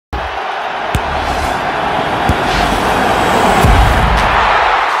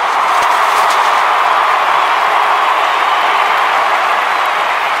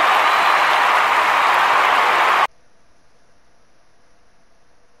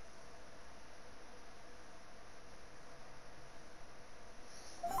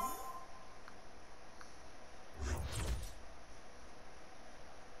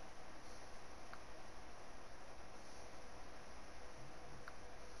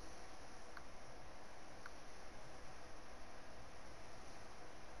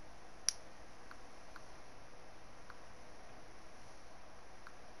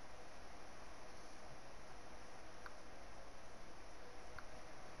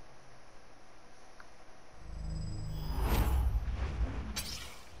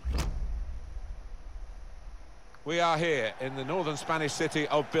We are here in the northern Spanish city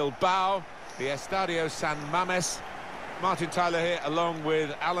of Bilbao, the Estadio San Mamés. Martin Tyler here along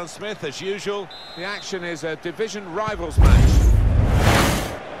with Alan Smith as usual. The action is a division rivals match.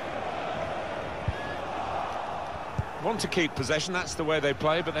 Want to keep possession, that's the way they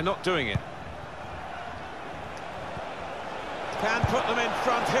play, but they're not doing it. Can put them in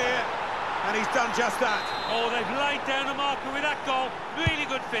front here, and he's done just that. Oh, they've laid down a marker with that goal. Really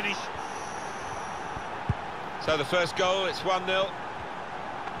good finish. So the first goal, it's 1-0.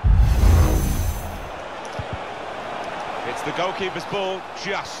 It's the goalkeeper's ball,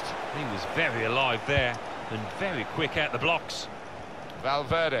 just. He was very alive there, and very quick out the blocks.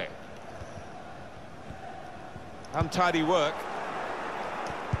 Valverde. Untidy work.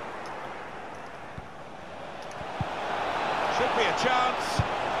 Should be a chance.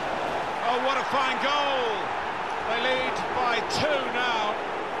 Oh, what a fine goal. They lead by 2 now.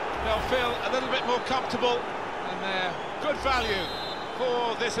 They'll feel a little bit more comfortable, and they're good value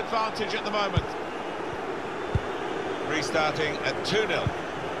for this advantage at the moment. Restarting at 2-0.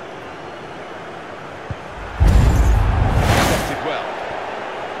 Accepted well.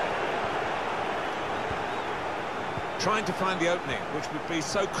 Trying to find the opening, which would be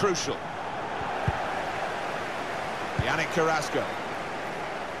so crucial. Yannick Carrasco.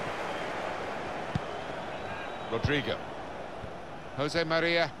 Rodrigo. Jose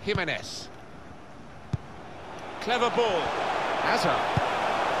Maria Jimenez. Clever ball. Hazard.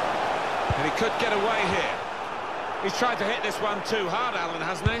 And he could get away here. He's tried to hit this one too hard, Alan,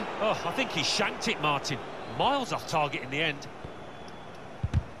 hasn't he? Oh, I think he shanked it, Martin. Miles off target in the end.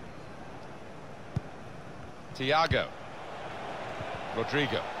 Thiago.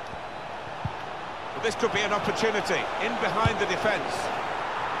 Rodrigo. Well, this could be an opportunity in behind the defence.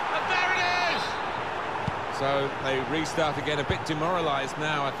 And there it is! So they restart again, a bit demoralised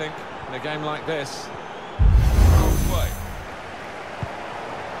now, I think, in a game like this. Halfway.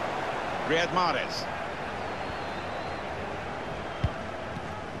 Riyad Mahrez.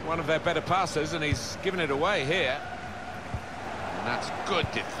 One of their better passers, and he's given it away here. And that's good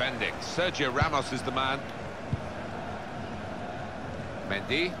defending. Sergio Ramos is the man.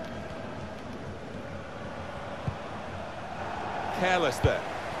 Mendy. Careless there.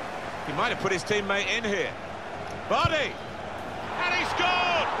 He might have put his teammate in here. Body! And he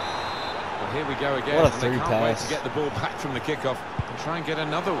scored! Well, here we go again. What a They can't wait pass. to get the ball back from the kickoff and try and get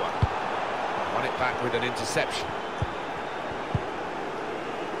another one. Won it back with an interception.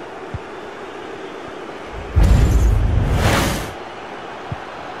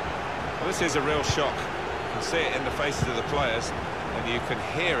 Well, this is a real shock. You can see it in the faces of the players, and you can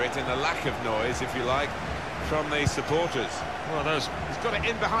hear it in the lack of noise, if you like, from the supporters. Well, those... He's got it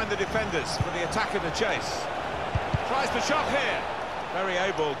in behind the defenders for the attack and the chase. Tries the shot here. Very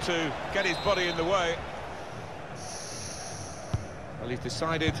able to get his body in the way. Well, he's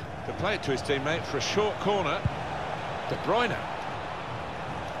decided to play it to his teammate for a short corner. De Bruyne.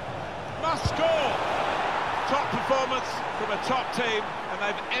 Must score! Top performance from a top team, and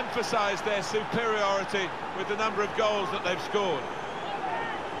they've emphasised their superiority with the number of goals that they've scored.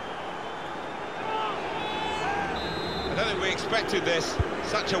 I don't think we expected this,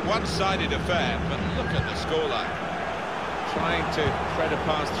 such a one-sided affair, but look at the scoreline. Trying to thread a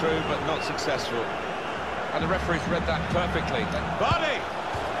pass through, but not successful. And the referee's read that perfectly. Body!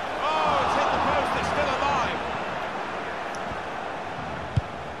 Oh, it's hit the post, it's still alive.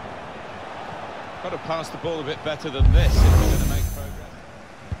 Got to pass the ball a bit better than this if we're going to make progress.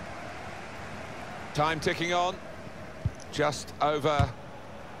 Time ticking on. Just over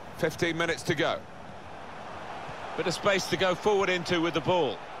 15 minutes to go. Bit of space to go forward into with the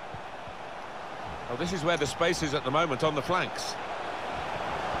ball. Well, this is where the space is at the moment, on the flanks.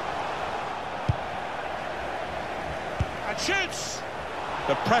 And shoots!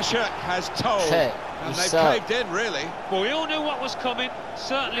 The pressure has told. Hey, and they've caved in, really. Well, we all knew what was coming.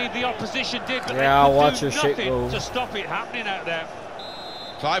 Certainly the opposition did, but Yeah, they watch could your do shit nothing go. to stop it happening out there.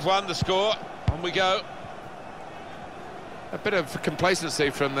 5-1 the score. On we go. A bit of complacency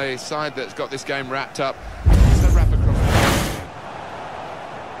from the side that's got this game wrapped up. It's a wrap across.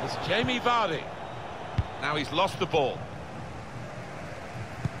 It's Jamie Vardy. Now he's lost the ball.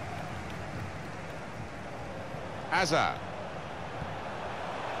 Hazard.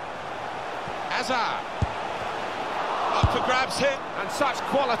 Hazard. Up for grabs hit, and such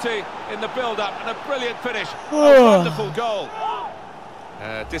quality in the build-up, and a brilliant finish. A wonderful goal.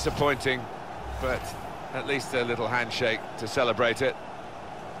 Disappointing, but at least a little handshake to celebrate it.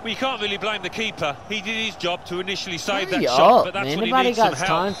 Well, you can't really blame the keeper. He did his job to initially save that Hurry shot, up, but that's man. when he Nobody needs some got help.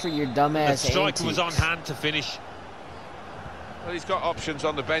 time for your The dumbass striker was on antics. hand to finish. Well, he's got options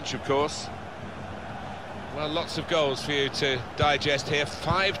on the bench, of course. Well, lots of goals for you to digest here.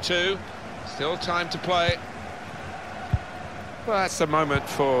 5-2, still time to play. Well, that's a moment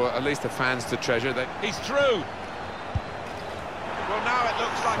for at least the fans to treasure. He's through. Well, now it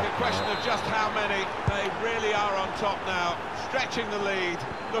looks like a question of just how many. They really are on top now, stretching the lead,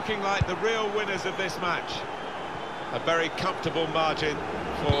 looking like the real winners of this match. A very comfortable margin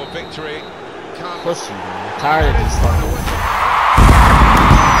for victory. Pushing, man. Tired of this stuff.